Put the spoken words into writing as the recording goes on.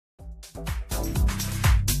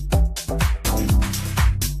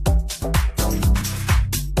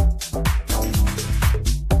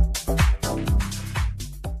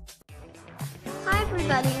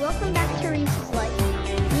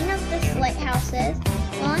house is.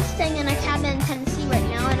 Well, I'm staying in a cabin in Tennessee right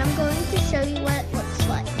now, and I'm going to show you what it looks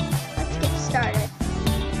like. Let's get started.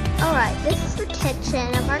 Alright, this is the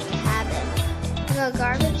kitchen of our cabin. We got a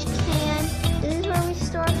garbage can. This is where we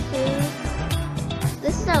store food.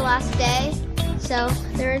 This is our last day, so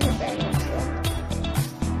there isn't very much left.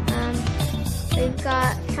 We've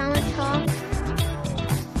got countertop.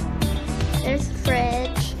 There's the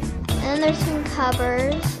fridge. And then there's some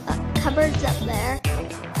cupboards up there.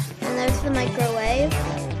 And there's the microwave,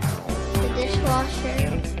 the dishwasher,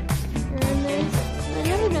 and then I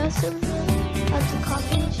never noticed there was a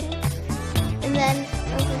coffee machine. And then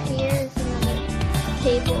over here is another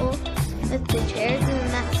table with two chairs, and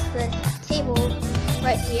then that's the table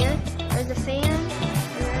right here. There's a fan,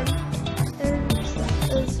 and then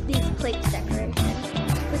there's these plates decorations.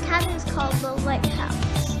 The cabin is called the Lighthouse.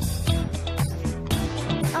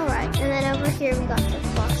 Alright, and then over here we got the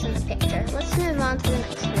clocks in the picture. Let's move on to the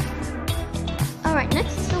next room. Alright,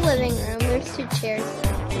 next is the living room. There's two chairs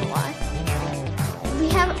there, I don't know why. We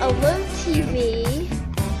have a low TV,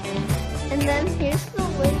 and then here's the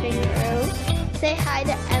living room. Say hi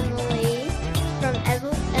to Emily from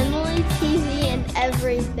Emily TV and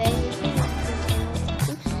everything.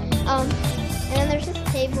 And then there's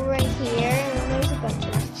this table right here, and then there's a bunch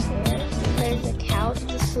of chairs, and there's a couch,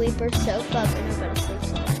 the sleeper sofa, but nobody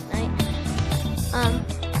sleeps on it at night.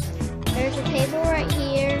 There's a table right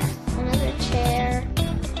here, another chair,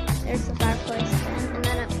 there's the fireplace then, and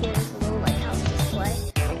then up here is a little lighthouse display.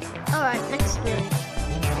 Alright, next room.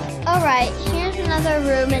 Alright, here's another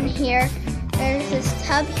room in here. There's this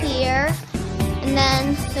tub here, and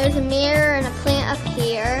then there's a mirror and a plant up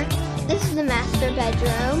here. This is the master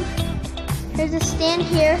bedroom. There's a stand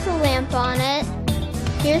here with a lamp on it.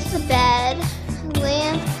 Here's the bed,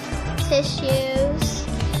 lamp, tissues.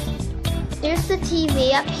 There's the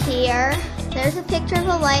TV up here. There's a picture of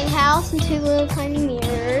a lighthouse and two little tiny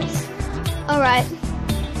mirrors. Alright.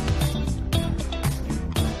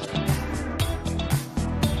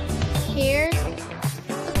 Here's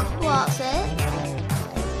a closet.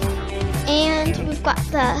 And we've got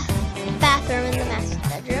the bathroom in the master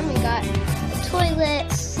bedroom. We got the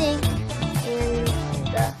toilet, sink, and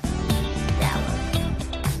the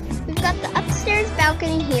shower. We've got the upstairs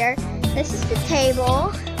balcony here. This is the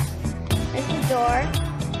table. There's the door.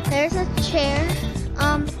 There's a chair.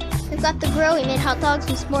 We've got the grill. We made hot dogs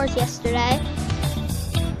and s'mores yesterday.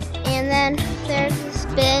 And then there's this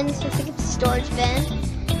bin, so I think it's a storage bin.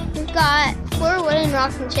 We've got 4 wooden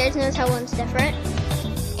rocking chairs. Notice how one's different.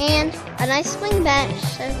 And a nice swing bench.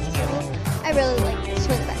 I really like the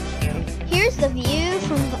swing bench. Here's the view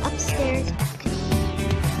from the upstairs balcony.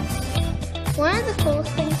 One of the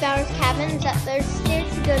coolest things about our cabin is that there's stairs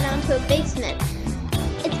to go down to a basement.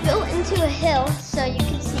 It's built into a hill, so you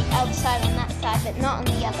can see outside on that side, but not on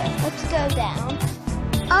the other. Let's go down.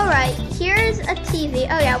 Alright, here's a TV.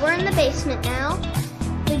 Oh yeah, we're in the basement now.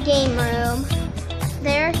 The game room.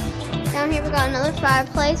 Down here we got another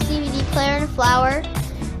fireplace, DVD player, and a flower.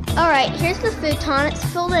 Alright, here's the futon. It's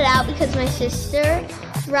folded out because my sister,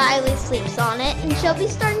 Riley, sleeps on it. And she'll be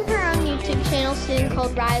starting her own YouTube channel soon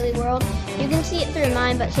called Riley World. You can see it through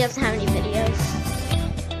mine, but she doesn't have any videos.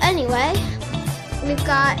 Anyway, we've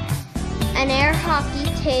got an air hockey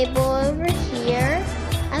table over here.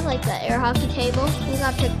 I like that air hockey table. We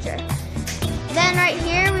got a picture. Then right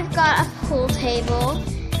here we've got a pool table.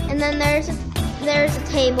 And then there's a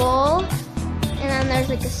table. And then there's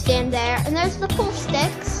like a stand there. And there's the pool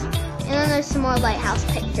sticks. And then there's some more lighthouse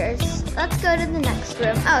pictures. Let's go to the next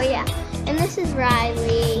room. Oh yeah. And this is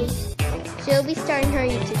Riley. She'll be starting her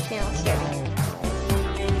YouTube channel soon.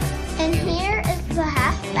 And here is the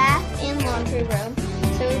half bath and laundry room.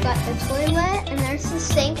 So we've got the toilet, and there's the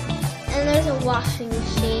sink, and there's a washing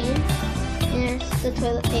machine, and there's the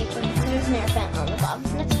toilet paper, and there's an air vent on the bottom.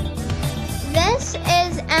 This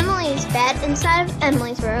is Emily's bed inside of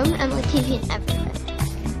Emily's room. Emily TV and everything.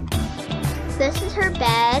 This is her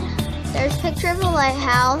bed. There's a picture of the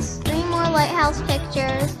lighthouse, 3 more lighthouse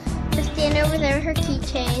pictures, the stand over there, her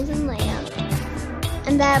keychains and lamp.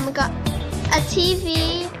 And then we got a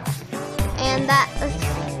TV, and that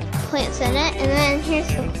plants in it. And then here's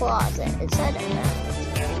the closet inside of that.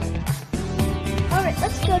 Alright,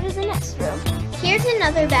 let's go to the next room. Here's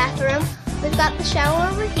another bathroom. We've got the shower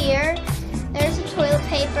over here. There's the toilet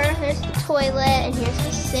paper, there's the toilet, and here's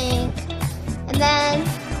the sink. And then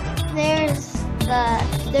there's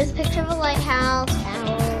a picture of a lighthouse,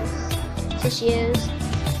 towels, tissues.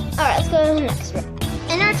 Alright, let's go to the next room.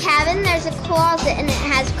 In our cabin, there's a closet, and it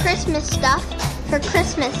has Christmas stuff for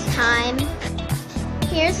Christmas time.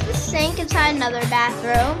 Here's the sink inside another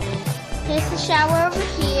bathroom. Here's the shower over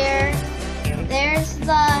here. There's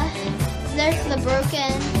there's the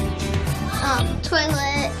broken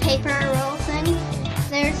toilet paper roll thing.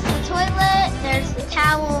 There's the toilet, there's the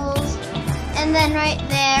towels, and then right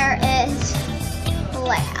there is the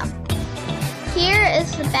lamp. Here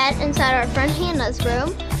is the bed inside our friend Hannah's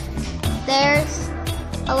room. There's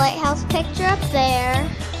a lighthouse picture up there.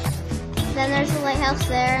 Then there's a lighthouse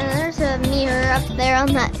there, and there's a mirror up there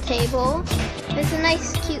on that table. There's a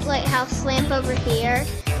nice cute lighthouse lamp over here,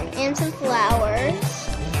 and some flowers.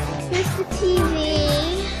 Here's the TV,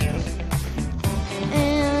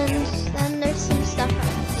 and then there's some stuff up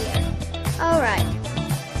here. Alright,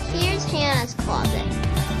 here's Hannah's closet.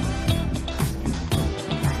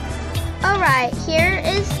 Alright, here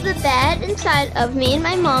is the bed inside of me and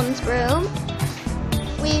my mom's room.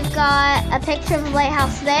 We've got a picture of the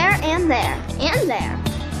lighthouse there and there and there.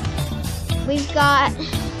 We've got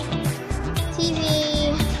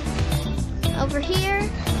TV over here,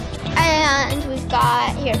 and we've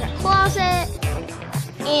got, here's our closet,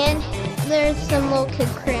 and there's some little kid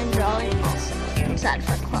crayon drawing also inside of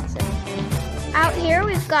our closet. Out here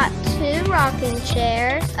we've got 2 rocking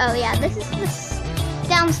chairs. Oh yeah, this is the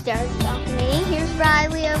downstairs balcony. Here's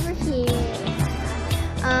Riley over here.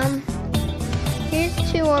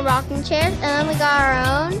 Here's 2 more rocking chairs, and then we got our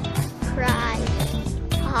own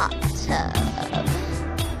private hot tub.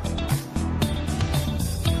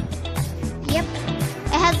 Yep,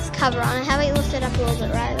 it has this cover on it. Have it lifted up a little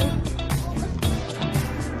bit, Riley?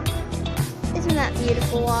 Isn't that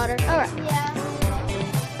beautiful water? All right. Yeah.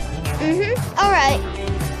 All right.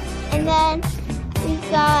 And then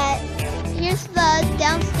we've got, here's the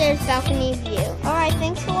downstairs balcony view. All right.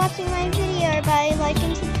 Thanks for watching my video. Everybody, like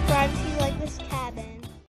and subscribe.